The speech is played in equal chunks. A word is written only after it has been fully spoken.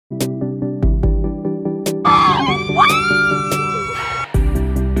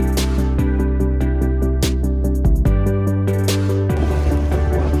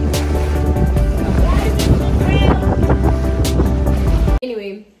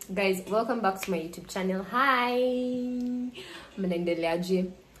Guys, welcome back to my YouTube channel. Hi, mnaendeleaje?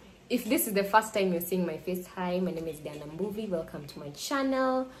 If this is the first time you're seeing my face, hi, my name is Diana Mbuvi. Welcome to my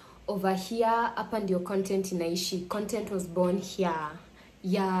channel. Over here, up and your content inaishi. Content was born here.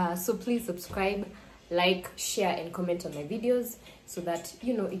 Yeah, so please subscribe, like, share and comment on my videos so that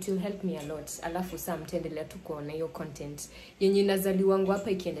you know it will help me a lot. Alafu saa mtaendelea tu kuona hiyo content yenye nazaliwangu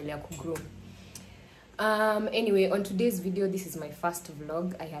hapa ikiendelea kugrow. Anyway, on today's video, this is my first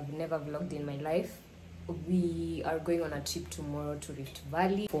vlog. I have never vlogged in my life. We are going on a trip tomorrow to Rift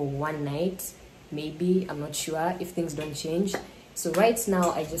Valley for one night, maybe. I'm not sure if things don't change. So right now,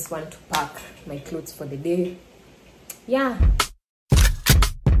 I just want to pack my clothes for the day. Yeah.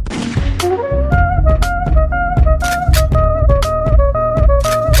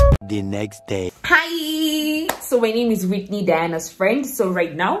 The next day. Hi, so my name is Whitney, Diana's friend. So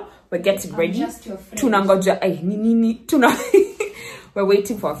right now we're getting ready. We're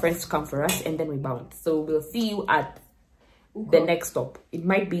waiting for our friends to come for us and then we bounce. So we'll see you at the next stop. It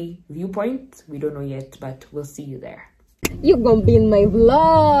might be Viewpoint, we don't know yet, but we'll see you there. You're gonna be in my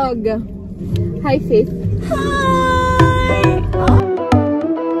vlog. Hi Faith. Hi.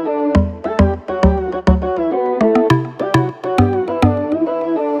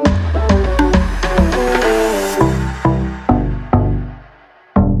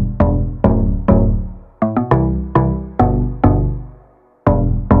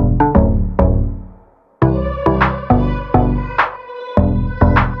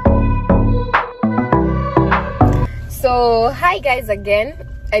 So hi guys again.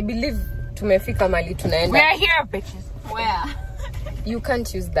 I believe tumefika mali tunaenda. We're here, bitches. Where? You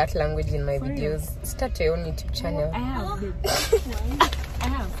can't use that language in my videos. Start your own YouTube channel. I have.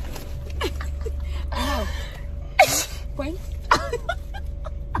 I have. Point.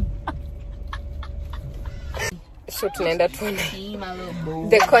 So tunaenda tuone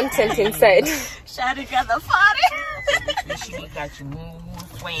the content inside. Sharika the party.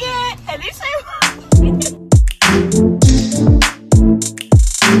 Yeah, at least I.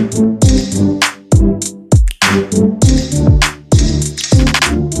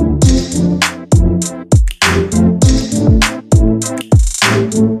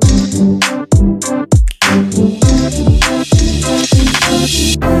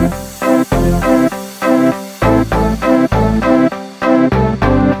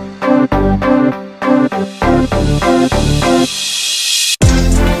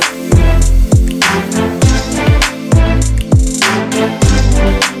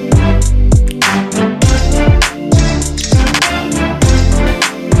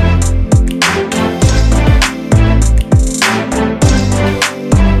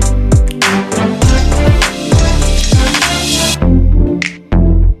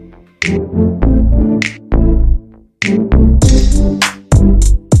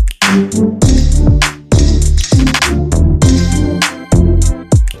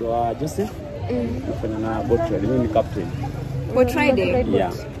 Joseph, na boat ride. Mimi ni captain. Boat riding?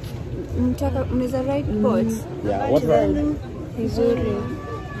 Yeah. Mnaweza ride boat? Yeah, what ride? Vizuri.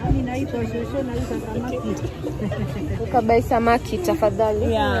 Ukabai samaki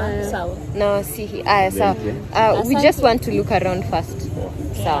tafadhali. Yeah, sawa. No, see. Sawa. We just want to look around first.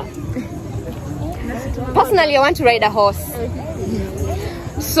 Sawa. Personally, I want to ride a horse.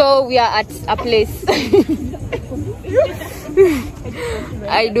 So we are at a place.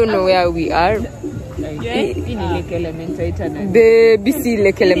 I don't know where we are. Baby, see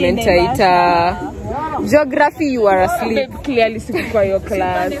like elementaita. Geography, you are asleep. Clearly sikuwa your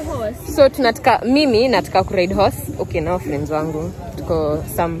class. So tunataka mimi nataka ku ride horse. Okay, now friends wangu tuko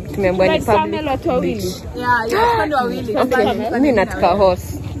some tumeambiwa ni public beach. Yeah, you spend wawili. Okay, mimi nataka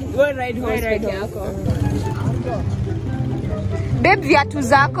horse. Go ride horse peke yako. Babe, viatu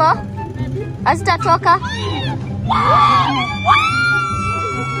zako hazitatoka.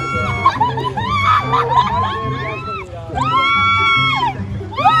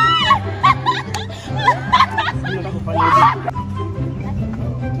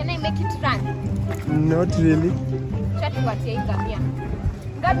 Can I make it run? Not really. Chatupatie ngamia.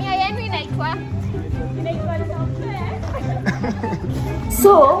 Ngamia yenu inaitwa?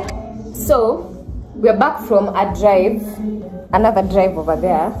 So we are back from a drive, another drive over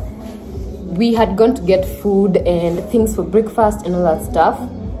there. We had gone to get food and things for breakfast and all that stuff.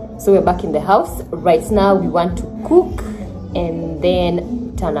 So we're back in the house. Right now we want to cook and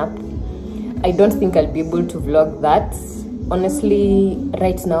then turn up. I don't think I'll be able to vlog that. Honestly,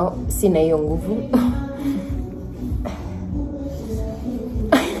 right now, sina hiyo nguvu.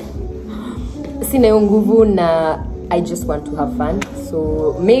 Sina hiyo nguvu na I just want to have fun.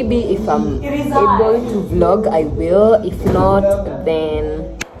 So maybe if I'm able to vlog, I will. If not,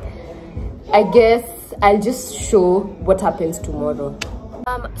 then I guess I'll just show what happens tomorrow.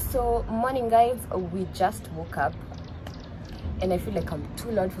 So morning guys, we just woke up and I feel like I'm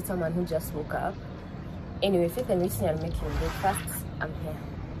too loud for someone who just woke up. Anyway, Faith and Whitney are making breakfast. I'm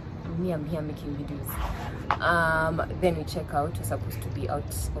here making videos. Then we check out. We're supposed to be out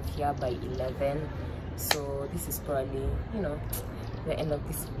of here by 11, so this is probably, you know, the end of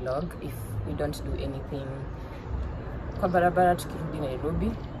this vlog if we don't do anything kwa barabara tukirudi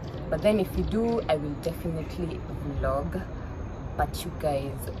Nairobi. But then if we do, I will definitely vlog. But you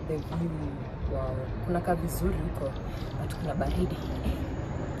guys, the view, wow, kuna ka vizuri huko, but kuna baridi.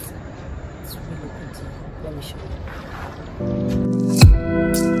 It's really pretty. Let me show you.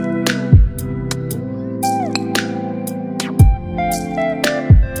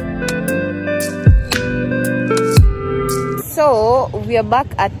 So we are back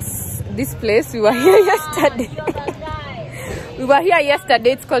at this place. We were here yesterday. We were here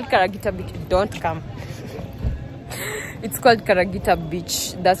yesterday. It's called Karagita Beach. Don't come. It's called Karagita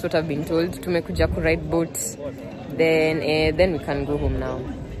Beach. That's what I've been told. Tumekuja ku ride boat. Then we can go home now.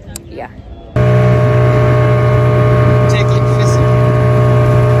 Yeah.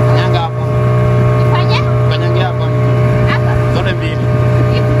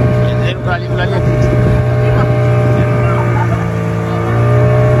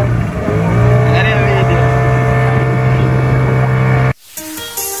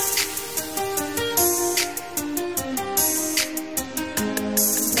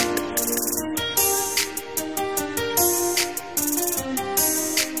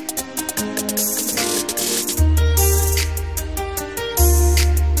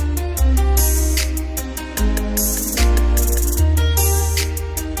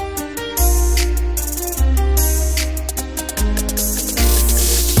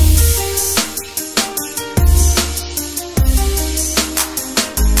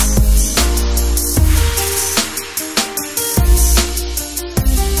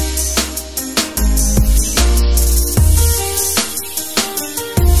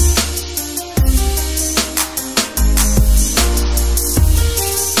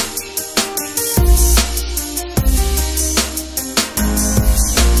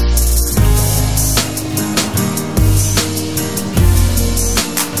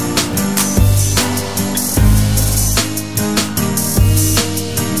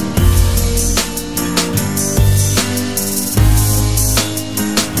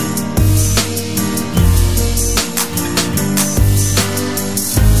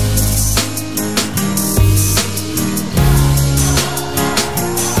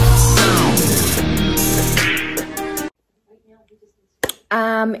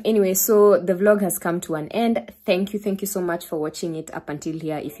 Anyway, so the vlog has come to an end. Thank you so much for watching it up until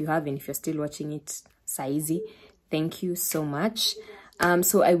here. If you haven't, if you're still watching it, saizi, thank you so much.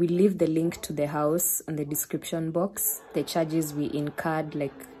 So I will leave the link to the house on the description box. The charges we incurred,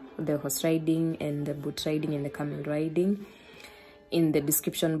 like the horse riding and the boat riding and the camel riding, in the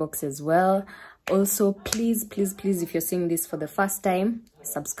description box as well. Also, please, if you're seeing this for the first time,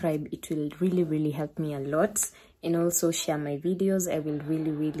 subscribe. It will really help me a lot. And also share my videos. I will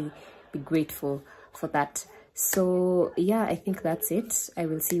really be grateful for that. So yeah, I think that's it. I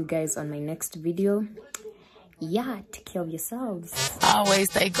will see you guys on my next video. Yeah, take care of yourselves. Always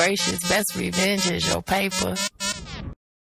stay gracious. Best revenge is your paper.